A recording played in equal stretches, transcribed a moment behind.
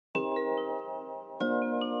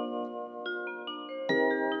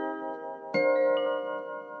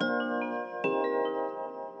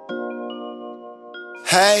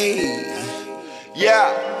Hey,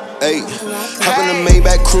 yeah. Hey, hop in the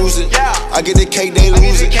Maybach cruising. I get the cake, they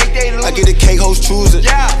lose it. I get the cake, hoes choose it.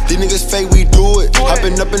 These niggas fake, we do it.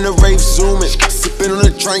 Hopping up in the rave, zooming. Sipping on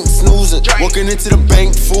the drink, snoozing. Walking into the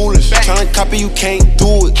bank, foolish. Tryna copy, you can't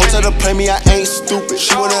do it. Hoes try to play me, I ain't stupid.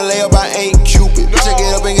 She wanna lay up, I ain't Cupid. Bitch, I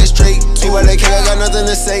get up and get straight to it. That cake, I got nothing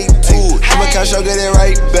to say to it. I'ma cash out, get it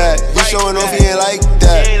right back. You showing off, he ain't like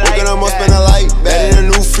that. Working on more, spend a light back. In a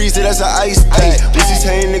new freezer, that's an ice pack. Lucy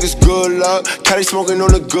saying niggas good luck. Cali smoking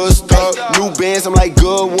on the good stuff. New bands, I'm like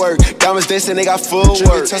good work. Diamonds dancing, they got full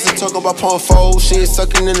work. Tesla talk about pulling fold. She ain't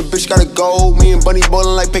sucking in the bitch, gotta go. Me and Bunny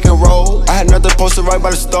bowling like pick and roll. I had nothing posted right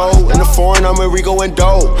by the stove. In the foreign, I'm in Rico and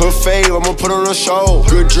dough. Her fave, I'ma put on a show.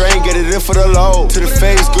 Good drain, get it in for the low. To the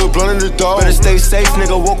face, good blunt in the dough. Better stay safe,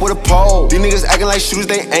 nigga, walk with a pole. These niggas acting like shooters,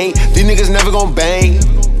 they ain't. These niggas never gon' bang.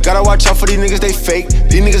 Gotta watch out for these niggas, they fake.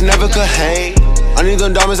 These niggas never could hang. I need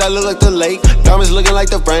them diamonds that look like the lake. Diamonds looking like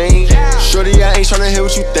the rain. Shorty, I ain't tryna hear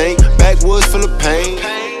what you think. Backwoods full of pain.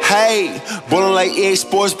 Hey, ballin' like EA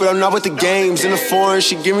Sports, but I'm not with the games. In the foreign,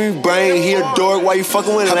 she give me brain. He a dork, why you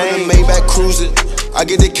fucking with lame? Hop in the Maybach cruising. I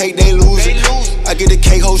get the cake, they lose it. I get the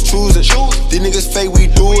cake, hoes choose it. These niggas fake, we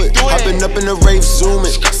do it. Hopping up in the rave,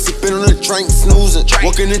 zooming. Sipping on the drink, snoozing.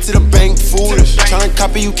 Walking into the bank, foolish. Tryna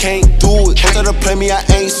copy, you can't do it. Hoes try to play me, I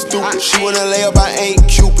ain't stupid. She wanna lay up, I ain't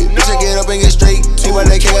Cupid. Bitch, I get up and get straight to it.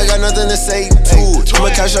 That cake, I got nothing to say to it.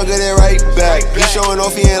 I'ma cash out, get it right back. He showing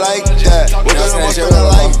off, he ain't like that. Working on more, spend a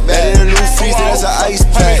life back. In a new freezer, that's an ice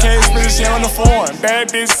pack. 100K split shit on the foreign.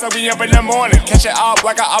 Bad bitch, so we up in the morning. Catch it up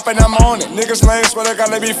like I up in the morning. Niggas lame, swear they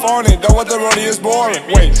gotta be phony. Don't want the roadie, is boring.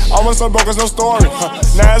 Wait, almost so broke, it's no story.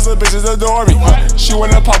 Now it's the bitches adore me. She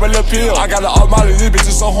wanna pop a little pill. I got all my these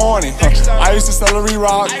bitches so horny. I used to celery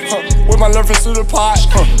rock with my love to the pot.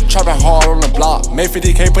 Trapping hard on the block. Made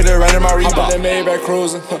 50K, put it right in my Reebok. I'm in that Maybach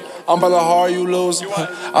cruising. I'm by the hard, you losing.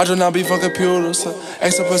 I do not be for computers.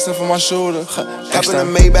 Extra percent for my shooter. Hop in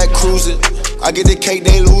the Maybach cruising. I get the cake,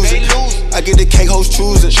 they lose it. I get the cake, hoes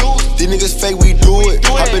choose it. These niggas fake, we do it.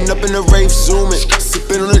 Hopping up in the rave, zooming.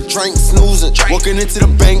 Sipping on the drink, snoozing. Walking into the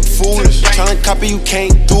bank, foolish. Tryna copy, you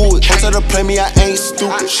can't do it. Hoes try to play me, I ain't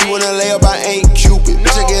stupid. She wanna lay up, I ain't Cupid.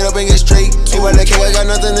 Bitch, I get up and get straight to it. That cake, I got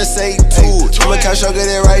nothing to say to it. I'ma cash out, get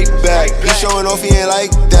it right back. He showing off, he ain't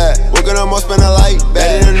like that. Working on more, spend a light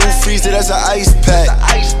back. In a new freezer, that's an ice pack.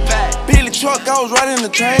 Billy truck, I was riding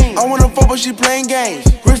the train. I wanna fuck, but she playing games.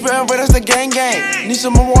 Rich forever, that's the gang gang. Need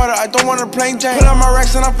some more water, I don't wanna plain Jane. Pull out my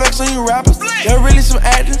racks and I flex on you rappers. They're really some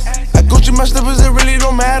actors. I Gucci my slippers, it really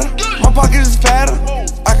don't matter. My pocket is fatter.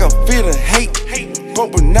 I can feel the hate,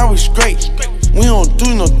 but now we straight. We don't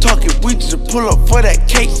do no talking, we just pull up for that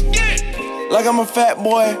cake. Like I'm a fat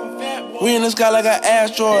boy. We in the sky like an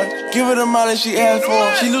asteroid. Give her the mileage she asked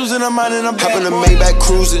for. She losing her mind and I'm Hop in the Maybach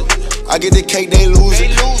cruising. I get the cake, they lose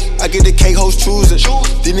it. I get the cake, hoes choose it.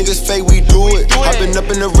 These niggas fake, we do it. Hopping up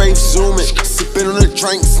in the rave, zooming. Sipping on the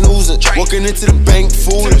drink, snoozing. Walking into the bank,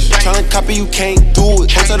 foolish. Tryna copy, you can't do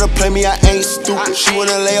it. Hoes try to play me, I ain't stupid. She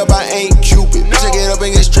wanna lay up, I ain't Cupid. Bitch, I get up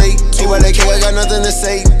and get straight to it. That cake, I got nothing to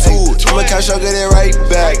say to it. I'ma cash out, get it right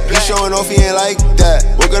back. He showing off, he ain't like that.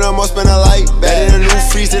 Working on more, spend a light back. In a new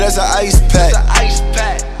freezer, that's an ice pack.